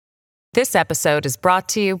This episode is brought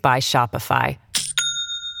to you by Shopify.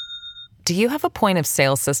 Do you have a point of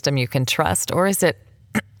sale system you can trust, or is it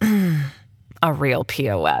a real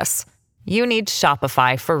POS? You need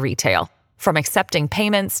Shopify for retail. From accepting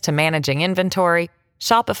payments to managing inventory,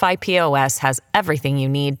 Shopify POS has everything you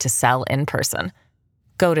need to sell in person.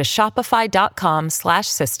 Go to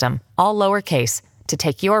shopify.com/system, all lowercase, to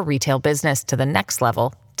take your retail business to the next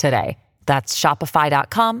level today. That's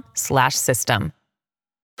shopify.com/system.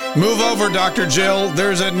 Move over, Dr. Jill.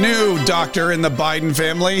 There's a new doctor in the Biden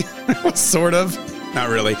family. Sort of. Not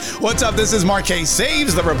really. What's up? This is Marquez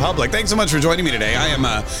Saves the Republic. Thanks so much for joining me today. I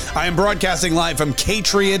am broadcasting live from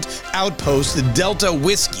Patriot Outpost Delta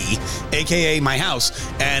Whiskey, aka my house,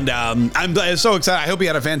 and I'm so excited. I hope you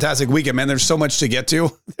had a fantastic weekend, man. There's so much to get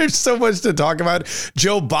to. There's so much to talk about.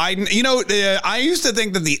 Joe Biden. You know, I used to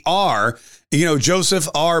think that the R, Joseph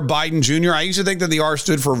R. Biden Jr., I used to think that the R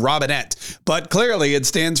stood for Robinette, but clearly it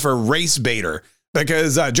stands for race baiter.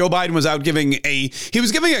 Because Joe Biden was out giving a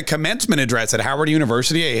commencement address at Howard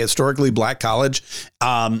University, a historically black college,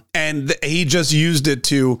 and he just used it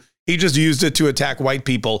to attack white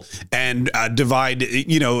people and divide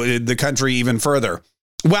the country even further,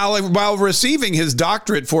 while receiving his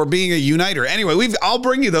doctorate for being a uniter. Anyway, I'll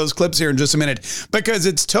bring you those clips here in just a minute because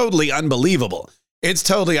it's totally unbelievable. I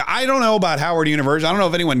don't know about Howard University. I don't know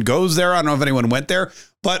if anyone goes there. I don't know if anyone went there,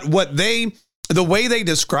 but the way they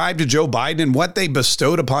described Joe Biden and what they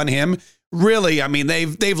bestowed upon him, really, I mean,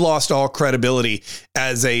 they've lost all credibility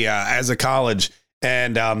as a college.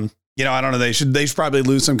 And, I don't know, they should probably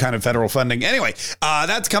lose some kind of federal funding. Anyway,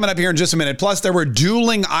 that's coming up here in just a minute. Plus, there were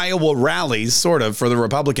dueling Iowa rallies, sort of, for the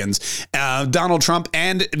Republicans. Donald Trump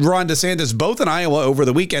and Ron DeSantis, both in Iowa over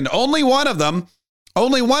the weekend. Only one of them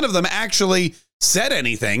actually said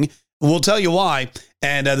anything. We'll tell you why.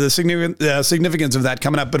 And the significance of that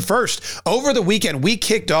coming up. But first, over the weekend, we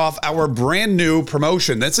kicked off our brand new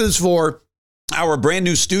promotion. This is for our brand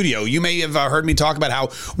new studio. You may have heard me talk about how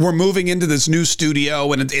we're moving into this new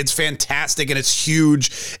studio and it's fantastic and it's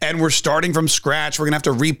huge and we're starting from scratch. We're going to have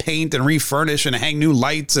to repaint and refurnish and hang new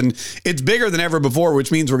lights, and it's bigger than ever before,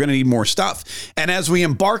 which means we're going to need more stuff. And as we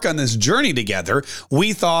embark on this journey together,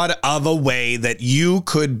 we thought of a way that you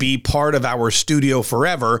could be part of our studio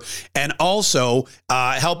forever and also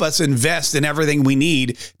help us invest in everything we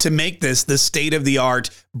need to make this the state-of-the-art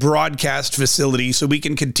broadcast facility so we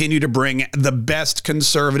can continue to bring the best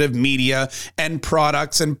conservative media and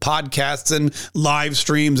products and podcasts and live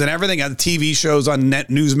streams and everything on TV shows on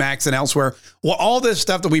Newsmax and elsewhere. Well, all this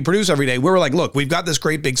stuff that we produce every day, we were like, look, we've got this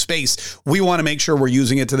great big space. We want to make sure we're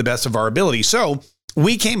using it to the best of our ability. So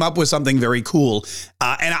we came up with something very cool,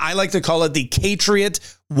 and I like to call it the Patriot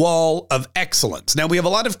Wall of Excellence. Now, we have a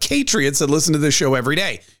lot of Patriots that listen to this show every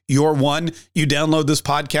day. You're one. You download this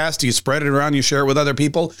podcast, you spread it around, you share it with other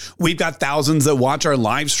people. We've got thousands that watch our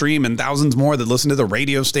live stream and thousands more that listen to the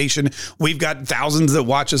radio station. We've got thousands that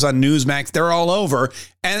watch us on Newsmax. They're all over,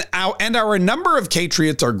 and our number of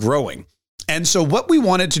Patriots are growing. And so what we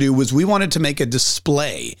wanted to do was we wanted to make a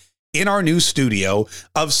display in our new studio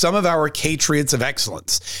of some of our Patriots of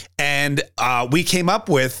excellence. And we came up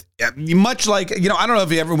with, much like, I don't know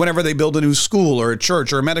if whenever they build a new school or a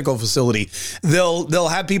church or a medical facility, they'll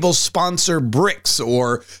have people sponsor bricks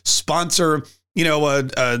or sponsor,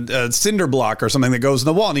 a cinder block or something that goes in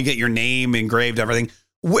the wall and you get your name engraved, everything.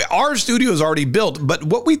 Our studio is already built, but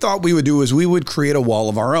what we thought we would do is we would create a wall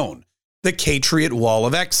of our own, the Patriot Wall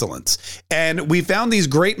of Excellence. And we found these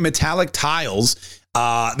great metallic tiles.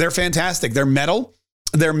 They're fantastic. They're metal.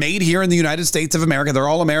 They're made here in the United States of America. They're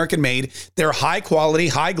all American made. They're high quality,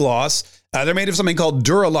 high gloss. They're made of something called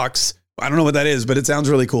Duralux. I don't know what that is, but it sounds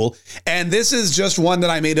really cool. And this is just one that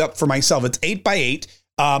I made up for myself. It's 8x8.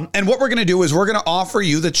 And what we're going to do is we're going to offer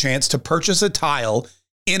you the chance to purchase a tile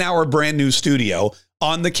in our brand new studio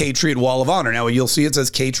on the Patriot Wall of Honor. Now, you'll see it says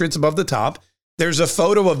Patriots above the top. There's a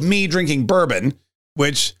photo of me drinking bourbon,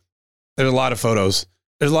 which there's a lot of photos.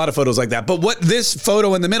 There's a lot of photos like that. But what this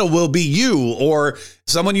photo in the middle will be you or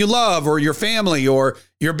someone you love or your family or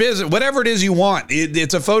your business, whatever it is you want.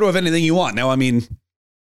 It's a photo of anything you want. Now, I mean,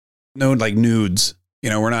 no, like nudes,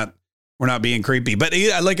 we're not being creepy, but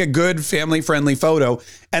like a good family friendly photo.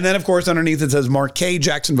 And then of course, underneath it says Mark K,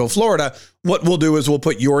 Jacksonville, Florida. What we'll do is we'll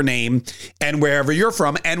put your name and wherever you're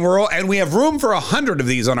from. And we have room for 100 of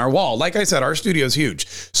these on our wall. Like I said, our studio is huge.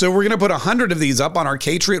 So we're going to put 100 of these up on our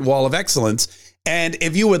Patriot Wall of Excellence. And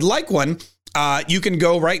if you would like one, you can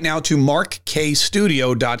go right now to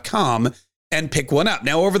markkstudio.com and pick one up.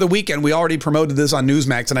 Now, over the weekend, we already promoted this on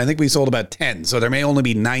Newsmax, and I think we sold about 10. So there may only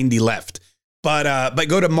be 90 left. But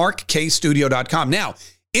go to markkstudio.com. Now,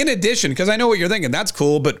 in addition, because I know what you're thinking, that's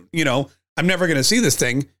cool, but, I'm never going to see this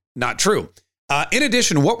thing. not true. In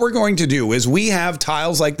addition, what we're going to do is we have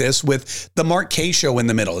tiles like this with the Mark Kaye Show in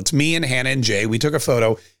the middle. It's me and Hannah and Jay. We took a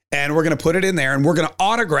photo and we're going to put it in there and we're going to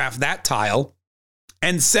autograph that tile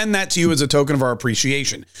and send that to you as a token of our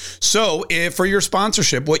appreciation. So if for your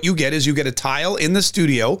sponsorship, what you get is you get a tile in the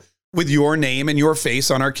studio with your name and your face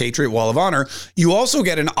on our Catriot Wall of Honor. You also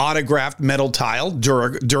get an autographed metal tile,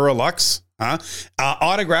 Duralux,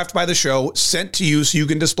 autographed by the show, sent to you so you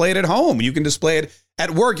can display it at home. You can display it at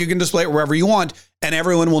work. You can display it wherever you want, and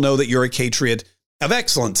everyone will know that you're a Catriot of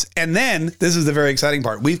excellence. And then, this is the very exciting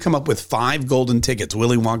part. We've come up with 5 golden tickets,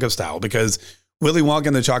 Willy Wonka style, because Willy Wonka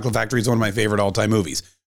and the Chocolate Factory is one of my favorite all-time movies.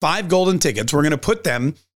 5 golden tickets. We're going to put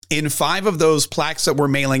them in 5 of those plaques that we're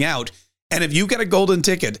mailing out. And if you get a golden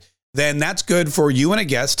ticket, then that's good for you and a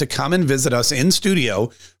guest to come and visit us in studio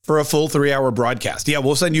for a full 3-hour broadcast. Yeah,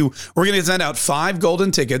 we're going to send out 5 golden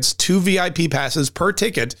tickets, 2 VIP passes per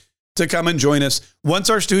ticket to come and join us. Once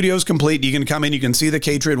our studio is complete, you can come in, you can see the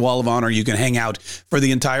Catriot Wall of Honor, you can hang out for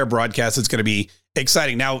the entire broadcast. It's going to be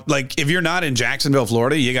exciting. Now, like, if you're not in Jacksonville,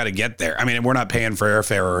 Florida, you got to get there. I mean, we're not paying for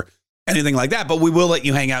airfare or anything like that, but we will let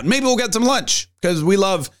you hang out. Maybe we'll get some lunch because we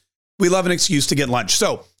love an excuse to get lunch.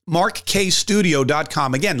 So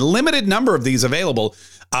markkstudio.com. Again, limited number of these available,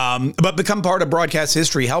 but become part of broadcast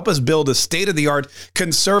history. Help us build a state-of-the-art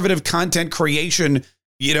conservative content creation,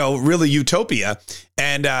 really utopia.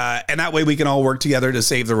 And that way we can all work together to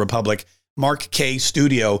save the Republic.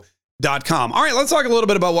 markkstudio.com. All right, let's talk a little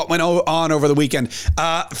bit about what went on over the weekend.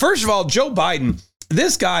 First of all, Joe Biden,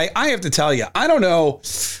 this guy, I have to tell you, I don't know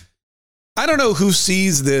who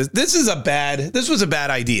sees this. This was a bad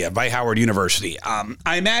idea by Howard University.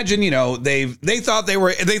 I imagine, they thought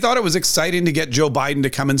it was exciting to get Joe Biden to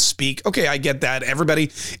come and speak. Okay, I get that. Everybody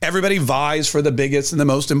vies for the biggest and the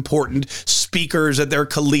most important speakers at their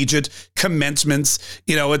collegiate commencements.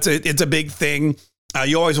 It's a big thing.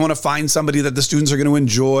 You always want to find somebody that the students are going to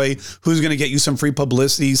enjoy, who's going to get you some free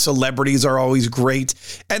publicity. Celebrities are always great.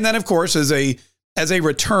 And then, of course, as a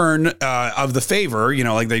return of the favor,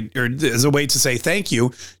 as a way to say thank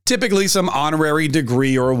you, typically some honorary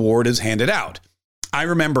degree or award is handed out. I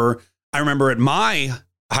remember at my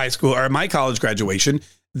high school or my college graduation,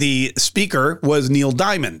 the speaker was Neil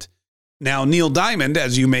Diamond. Now, Neil Diamond,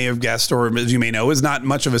 as you may have guessed, or as you may know, is not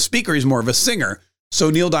much of a speaker. He's more of a singer.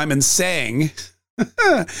 So Neil Diamond sang,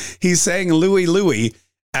 he sang Louie Louie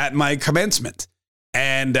at my commencement.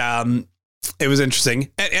 And, it was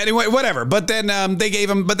interesting. Anyway, whatever. But then they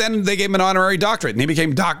gave him an honorary doctorate, and he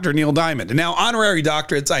became Dr. Neil Diamond. And now honorary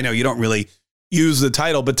doctorates, I know you don't really use the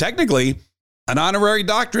title, but technically an honorary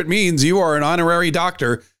doctorate means you are an honorary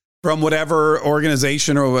doctor from whatever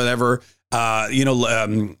organization or whatever,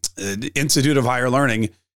 Institute of Higher Learning.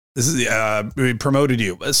 This is promoted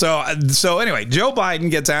you. So anyway, Joe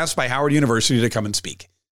Biden gets asked by Howard University to come and speak,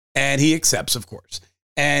 and he accepts, of course.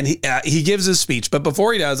 And he gives his speech. But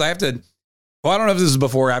before he does, I don't know if this is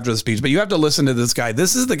before or after the speech, but you have to listen to this guy.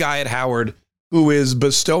 This is the guy at Howard who is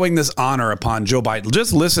bestowing this honor upon Joe Biden.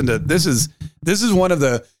 Just listen to this. This is one of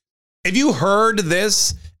the, if you heard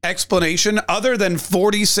this explanation other than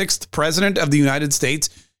 46th president of the United States,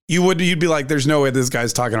 you'd be like, there's no way this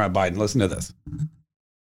guy's talking about Biden. Listen to this.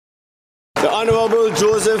 The Honorable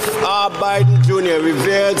Joseph R. Biden Jr.,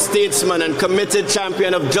 revered statesman and committed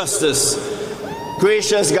champion of justice,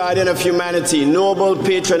 gracious guardian of humanity, noble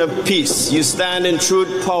patron of peace, you stand in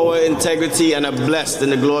truth, power, integrity, and are blessed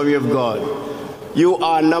in the glory of God. You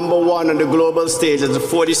are number one on the global stage as the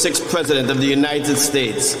 46th President of the United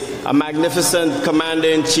States, a magnificent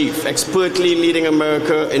commander-in-chief, expertly leading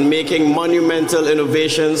America in making monumental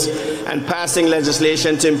innovations and passing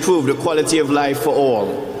legislation to improve the quality of life for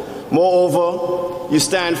all. Moreover, you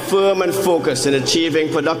stand firm and focused in achieving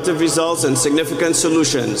productive results and significant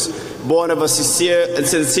solutions, born of a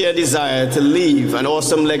sincere desire to leave an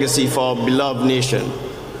awesome legacy for our beloved nation.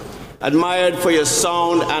 Admired for your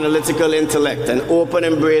sound analytical intellect and open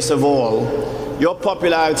embrace of all, your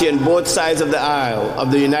popularity on both sides of the aisle of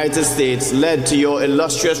the United States led to your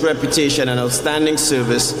illustrious reputation and outstanding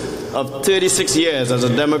service of 36 years as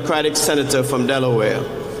a Democratic senator from Delaware,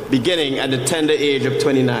 beginning at the tender age of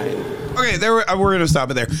 29. Okay, we're going to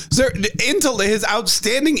stop it there. So, his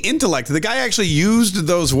outstanding intellect, the guy actually used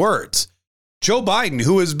those words. Joe Biden,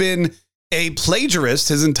 who has been a plagiarist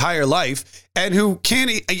his entire life, and who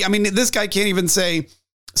this guy can't even say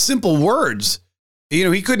simple words.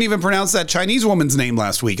 He couldn't even pronounce that Chinese woman's name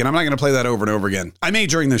last week, and I'm not going to play that over and over again. I may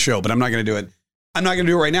during the show, but I'm not going to do it. I'm not going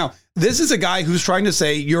to do it right now. This is a guy who's trying to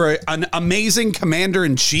say you're an amazing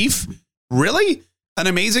commander-in-chief. Really? An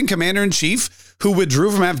amazing commander-in-chief who withdrew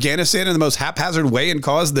from Afghanistan in the most haphazard way and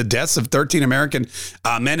caused the deaths of 13 American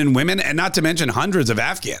men and women, and not to mention hundreds of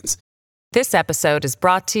Afghans. This episode is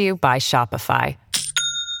brought to you by Shopify.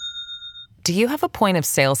 Do you have a point of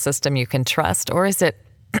sale system you can trust, or is it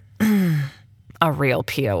a real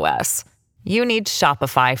POS? You need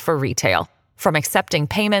Shopify for retail. From accepting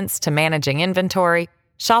payments to managing inventory,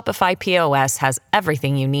 Shopify POS has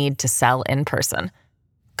everything you need to sell in person.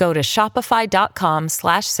 Go to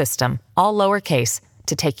shopify.com/system, all lowercase,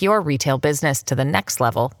 to take your retail business to the next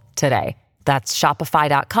level today. That's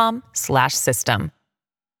shopify.com/system.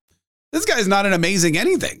 This guy's not an amazing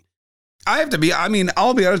anything. I'll be honest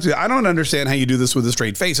with you, I don't understand how you do this with a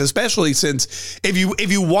straight face, especially since if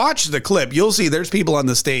you watch the clip, you'll see there's people on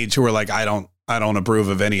the stage who are like, I don't approve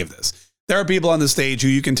of any of this. There are people on the stage who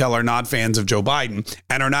you can tell are not fans of Joe Biden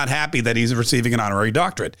and are not happy that he's receiving an honorary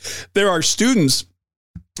doctorate. There are students.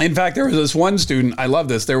 In fact, there was this one student. I love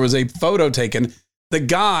this. There was a photo taken. The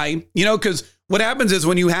guy, because what happens is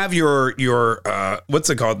when you have your what's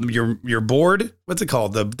it called? Your board. What's it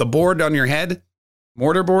called? The board on your head.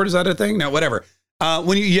 Mortar board. Is that a thing? No, whatever.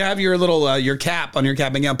 When you have your little, your cap on your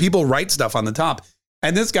cap and gown, people write stuff on the top.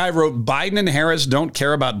 And this guy wrote, Biden and Harris don't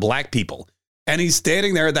care about black people. And he's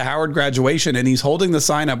standing there at the Howard graduation and he's holding the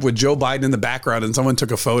sign up with Joe Biden in the background and someone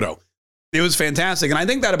took a photo. It was fantastic. And I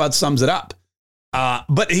think that about sums it up.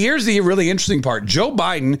 But here's the really interesting part. Joe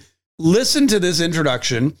Biden listened to this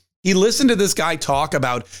introduction. He listened to this guy talk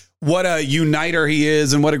about what a uniter he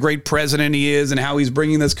is and what a great president he is and how he's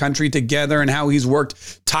bringing this country together and how he's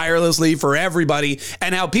worked tirelessly for everybody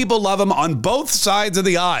and how people love him on both sides of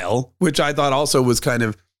the aisle, which I thought also was kind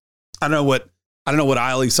of, I don't know what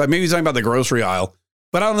aisle he's talking. Maybe he's talking about the grocery aisle,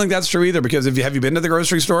 but I don't think that's true either, because have you been to the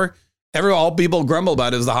grocery store? All people grumble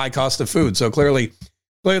about is the high cost of food. So clearly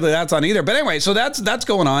that's on either. But anyway, so that's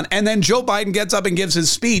going on. And then Joe Biden gets up and gives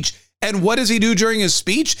his speech. And what does he do during his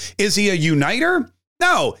speech? Is he a uniter?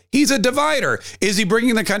 No, he's a divider. Is he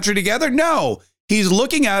bringing the country together? No. He's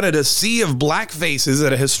looking out at a sea of black faces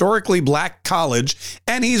at a historically black college,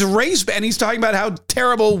 and he's talking about how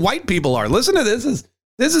terrible white people are. Listen to this.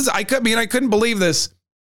 I couldn't believe this.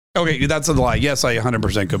 Okay, that's a lie. Yes, I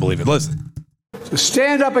 100% could believe it. Listen. To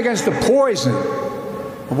stand up against the poison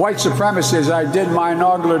of white supremacy, as I did my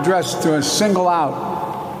inaugural address, to single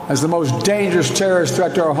out as the most dangerous terrorist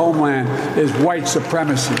threat to our homeland is white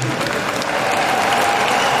supremacy.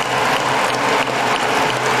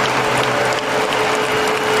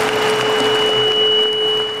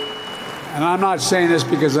 And I'm not saying this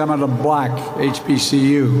because I'm at a black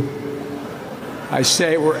HBCU. I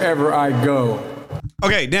say it wherever I go.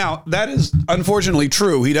 Okay, now that is unfortunately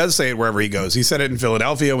true. He does say it wherever he goes. He said it in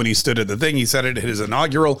Philadelphia when he stood at the thing. He said it at his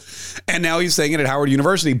inaugural, and now he's saying it at Howard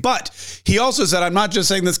University. But he also said, I'm not just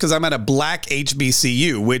saying this because I'm at a black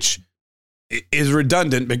HBCU, which is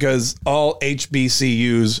redundant because all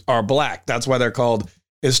HBCUs are black. That's why they're called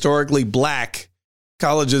historically black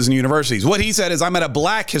colleges and universities. What he said is, I'm at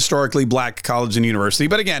a historically black college and university.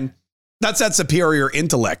 But again, that's that superior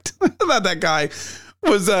intellect that that guy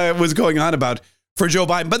was going on about for Joe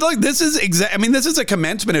Biden. But like, this is this is a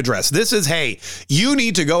commencement address. This is, hey, you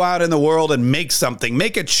need to go out in the world and make something,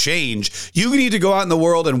 make a change. You need to go out in the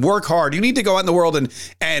world and work hard. You need to go out in the world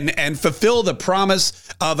and fulfill the promise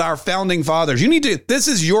of our founding fathers. This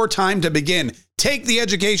is your time to begin. Take the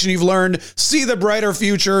education you've learned, see the brighter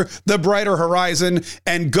future, the brighter horizon,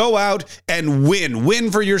 and go out and win.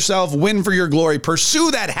 Win for yourself, win for your glory. Pursue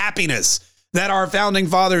that happiness that our founding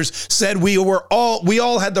fathers said we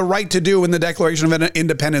all had the right to do in the Declaration of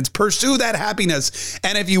Independence. Pursue that happiness.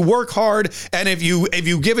 And if you work hard and if you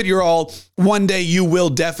give it your all, one day you will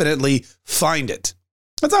definitely find it.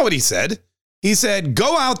 That's not what he said. He said,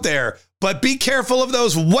 go out there, but be careful of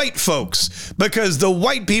those white folks, because the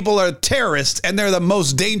white people are terrorists and they're the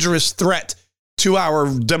most dangerous threat to our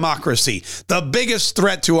democracy. The biggest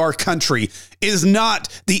threat to our country is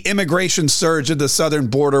not the immigration surge at the southern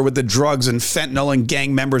border with the drugs and fentanyl and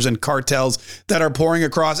gang members and cartels that are pouring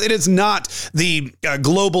across. It is not the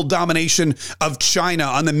global domination of China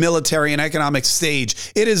on the military and economic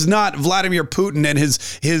stage. It is not Vladimir Putin and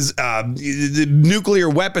his nuclear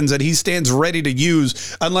weapons that he stands ready to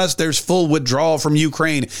use unless there's full withdrawal from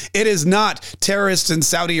Ukraine. It is not terrorists in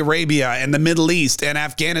Saudi Arabia and the Middle East and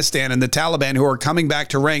Afghanistan and the Taliban who are coming back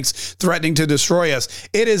to ranks threatening to destroy us.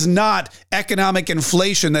 It is not economic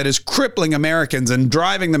inflation that is crippling Americans and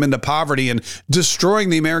driving them into poverty and destroying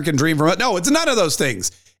the American dream. No, it's none of those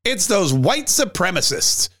things. It's those white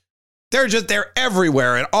supremacists. They're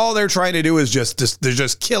everywhere, and all they're trying to do is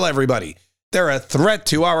just kill everybody. They're a threat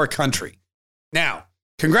to our country. Now,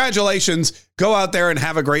 congratulations. Go out there and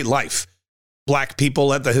have a great life. black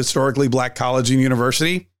people at the historically black college and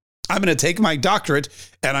university. I'm going to take my doctorate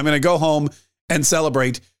and I'm going to go home and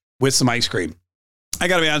celebrate with some ice cream. I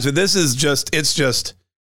got to be honest with you. This is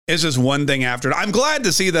it's just one thing after another. I'm glad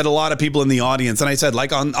to see that a lot of people in the audience, and I said,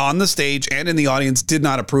 like on the stage and in the audience, did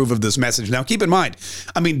not approve of this message. Now, keep in mind,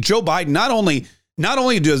 I mean, Joe Biden, not only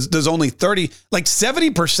does only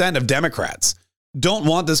 70% of Democrats don't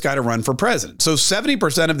want this guy to run for president. So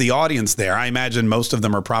 70% of the audience there, I imagine most of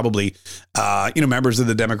them are probably, members of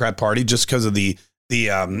the Democrat Party just because of the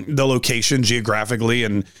location geographically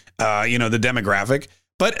and, the demographic.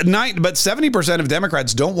 But 70% of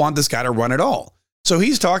Democrats don't want this guy to run at all. So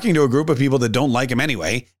he's talking to a group of people that don't like him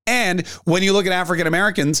anyway. And when you look at African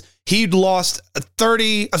Americans, he'd lost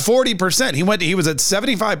 40%. He was at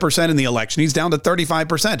 75% in the election. He's down to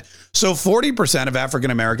 35%. So 40% of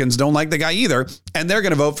African Americans don't like the guy either. And they're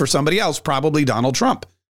going to vote for somebody else, probably Donald Trump.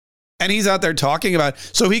 And he's out there talking about,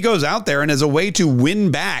 so he goes out there and as a way to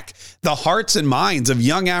win back the hearts and minds of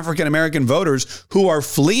young African American voters who are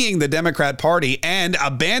fleeing the Democrat Party and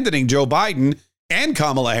abandoning Joe Biden and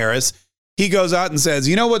Kamala Harris, he goes out and says,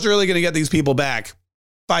 you know what's really going to get these people back?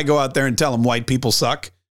 If I go out there and tell them white people suck.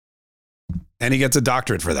 And he gets a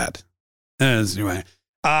doctorate for that. Anyway,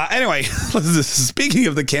 speaking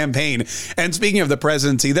of the campaign and speaking of the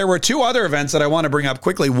presidency, there were two other events that I want to bring up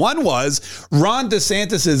quickly. One was Ron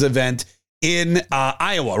DeSantis's event in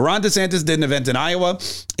Iowa. Ron DeSantis did an event in Iowa.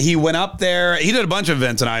 He went up there. He did a bunch of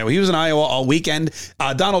events in Iowa. He was in Iowa all weekend.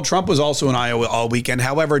 Donald Trump was also in Iowa all weekend.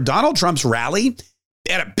 However, Donald Trump's rally,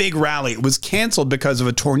 they had a big rally. It was canceled because of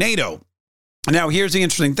a tornado. Now, here's the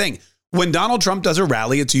interesting thing. When Donald Trump does a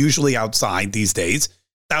rally, it's usually outside these days.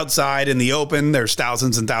 Outside in the open, there's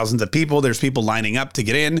thousands and thousands of people. There's people lining up to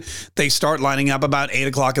get in. They start lining up about 8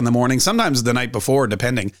 o'clock in the morning, sometimes the night before,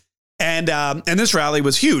 depending. And this rally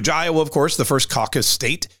was huge. Iowa, of course, the first caucus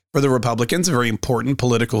state for the Republicans, a very important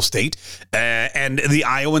political state. And the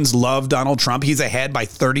Iowans love Donald Trump. He's ahead by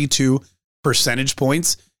 32 percentage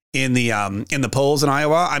points in the polls in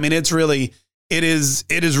Iowa. I mean, it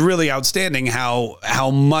is really outstanding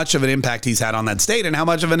how much of an impact he's had on that state and how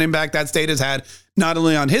much of an impact that state has had not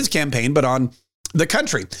only on his campaign, but on the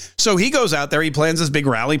country. So he goes out there, he plans this big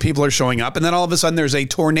rally, people are showing up, and then all of a sudden there's a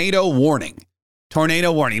tornado warning.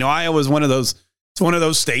 Tornado warning. You know, Iowa is one of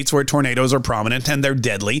those states where tornadoes are prominent and they're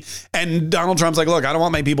deadly. And Donald Trump's like, look, I don't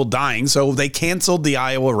want my people dying. So they canceled the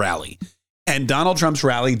Iowa rally. And Donald Trump's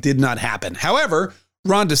rally did not happen. However,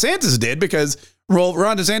 Ron DeSantis did, because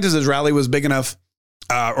Ron DeSantis' rally was big enough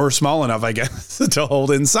or small enough, I guess, to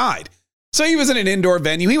hold inside. So he was in an indoor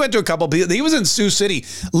venue. He went to a couple people. He was in Sioux City.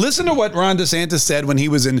 Listen to what Ron DeSantis said when he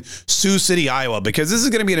was in Sioux City, Iowa, because this is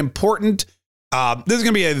going to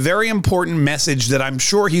be a very important message that I'm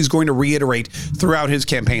sure he's going to reiterate throughout his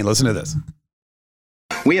campaign. Listen to this.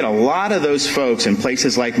 We had a lot of those folks in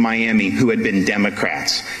places like Miami who had been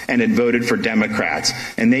Democrats and had voted for Democrats.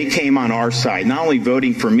 And they came on our side, not only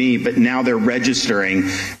voting for me, but now they're registering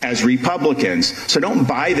as Republicans. So don't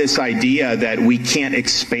buy this idea that we can't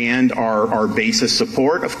expand our base of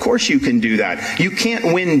support. Of course you can do that. You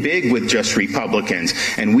can't win big with just Republicans.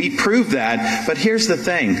 And we proved that. But here's the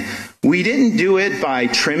thing. We didn't do it by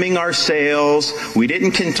trimming our sails. We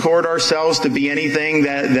didn't contort ourselves to be anything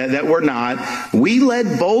that we're not. We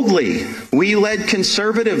led boldly. We led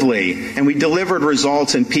conservatively, and we delivered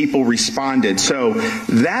results, and people responded. So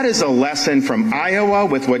that is a lesson from Iowa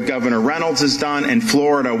with what Governor Reynolds has done, and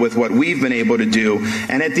Florida with what we've been able to do.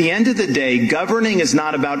 And at the end of the day, governing is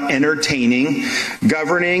not about entertaining.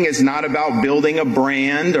 Governing is not about building a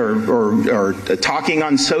brand or talking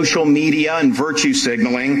on social media and virtue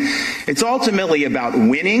signaling. It's ultimately about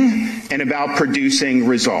winning and about producing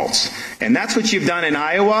results. And that's what you've done in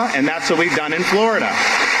Iowa, and that's what we've done in Florida.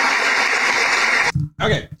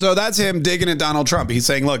 Okay, so that's him digging at Donald Trump. He's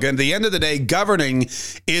saying, look, at the end of the day, governing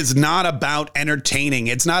is not about entertaining.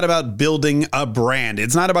 It's not about building a brand.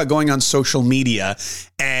 It's not about going on social media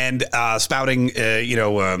and spouting,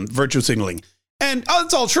 virtue signaling. And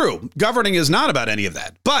it's all true. Governing is not about any of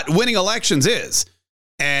that. But winning elections is.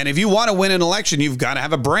 And if you want to win an election, you've got to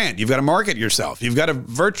have a brand. You've got to market yourself. You've got to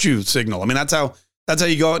virtue signal. I mean, that's how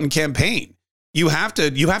you go out and campaign. You have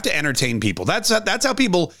to entertain people. That's how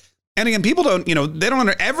people. And again, people don't. They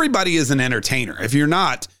don't. Everybody is an entertainer. If you're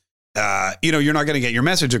not, you're not going to get your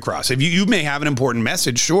message across. If you may have an important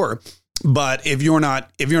message, sure, but if you're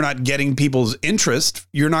not getting people's interest,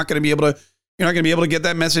 you're not going to be able to get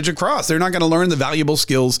that message across. They're not going to learn the valuable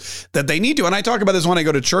skills that they need to. And I talk about this when I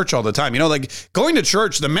go to church all the time. Like going to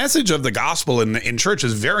church, the message of the gospel in church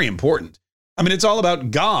is very important. I mean, it's all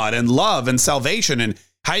about God and love and salvation and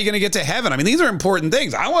how you're going to get to heaven. I mean, these are important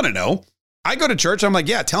things. I want to know, I go to church. I'm like,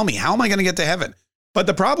 yeah, tell me, how am I going to get to heaven? But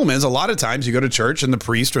the problem is a lot of times you go to church and the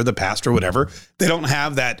priest or the pastor or whatever, they don't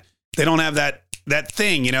have that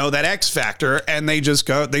thing, that X factor. And they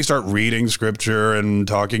start reading scripture and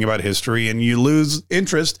talking about history, and you lose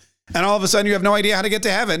interest. And all of a sudden you have no idea how to get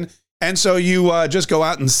to heaven. And so you just go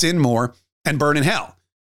out and sin more and burn in hell.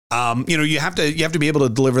 You have to be able to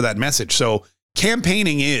deliver that message. So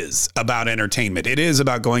campaigning is about entertainment. It is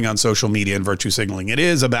about going on social media and virtue signaling. It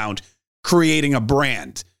is about creating a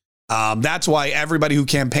brand. That's why everybody who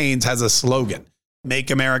campaigns has a slogan: Make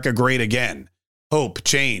America Great Again, Hope,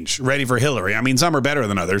 Change, Ready for Hillary. I mean, some are better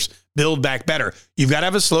than others. Build Back Better. You've got to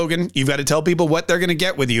have a slogan. You've got to tell people what they're going to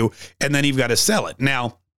get with you, and then you've got to sell it.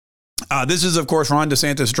 Now, this is, of course, Ron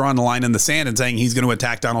DeSantis drawing the line in the sand and saying he's going to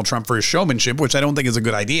attack Donald Trump for his showmanship, which I don't think is a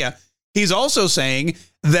good idea. He's also saying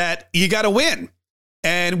that you got to win.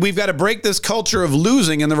 And we've got to break this culture of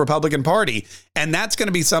losing in the Republican Party. And that's going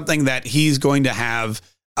to be something that he's going to have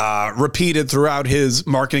repeated throughout his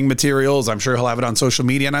marketing materials. I'm sure he'll have it on social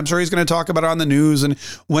media, and I'm sure he's going to talk about it on the news. And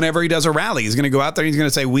whenever he does a rally, he's going to go out there and he's going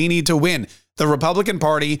to say, we need to win. The Republican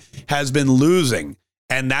Party has been losing,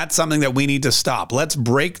 and that's something that we need to stop. Let's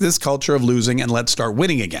break this culture of losing and let's start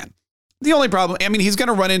winning again. The only problem, he's going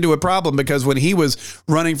to run into a problem because when he was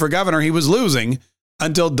running for governor, he was losing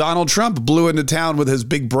until Donald Trump blew into town with his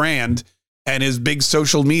big brand and his big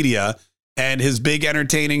social media and his big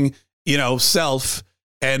entertaining, self,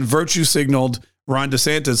 and virtue signaled Ron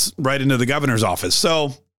DeSantis right into the governor's office.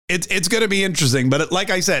 So it's going to be interesting. But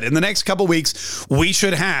like I said, in the next couple of weeks, we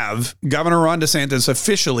should have Governor Ron DeSantis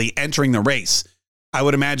officially entering the race. I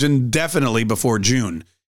would imagine definitely before June.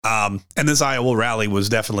 And this Iowa rally was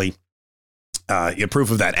definitely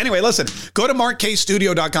proof of that. Anyway, listen, go to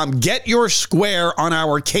markkstudio.com. Get your square on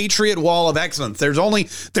our Catriot Wall of Excellence.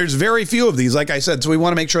 There's very few of these, like I said, so we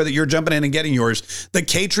want to make sure that you're jumping in and getting yours. The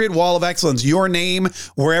Catriot Wall of Excellence, your name,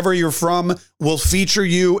 wherever you're from, will feature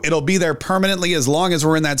you. It'll be there permanently as long as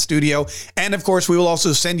we're in that studio. And of course, we will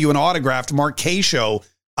also send you an autographed Mark K Show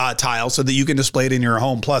tile so that you can display it in your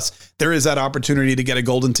home. Plus, there is that opportunity to get a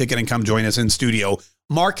golden ticket and come join us in studio.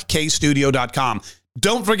 markkstudio.com.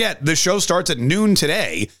 Don't forget, the show starts at noon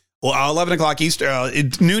today, 11 o'clock Eastern,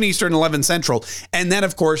 noon Eastern, 11 Central. And then,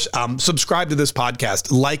 of course, subscribe to this podcast,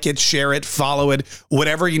 like it, share it, follow it,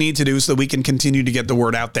 whatever you need to do so that we can continue to get the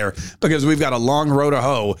word out there, because we've got a long road to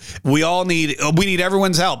hoe. We need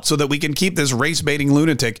everyone's help so that we can keep this race baiting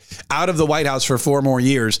lunatic out of the White House for 4 more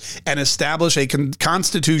years and establish a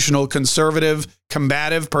constitutional, conservative,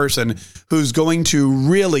 combative person who's going to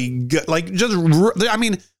really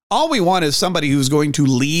all we want is somebody who's going to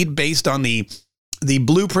lead based on the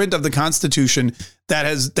blueprint of the Constitution that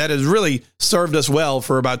has really served us well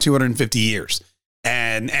for about 250 years.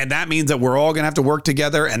 And that means that we're all going to have to work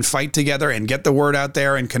together and fight together and get the word out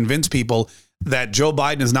there and convince people that Joe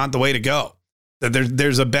Biden is not the way to go, that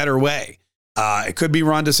there's a better way. It could be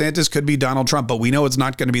Ron DeSantis, could be Donald Trump, but we know it's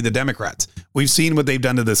not going to be the Democrats. We've seen what they've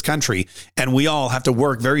done to this country, and we all have to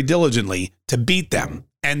work very diligently to beat them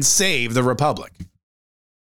and save the republic.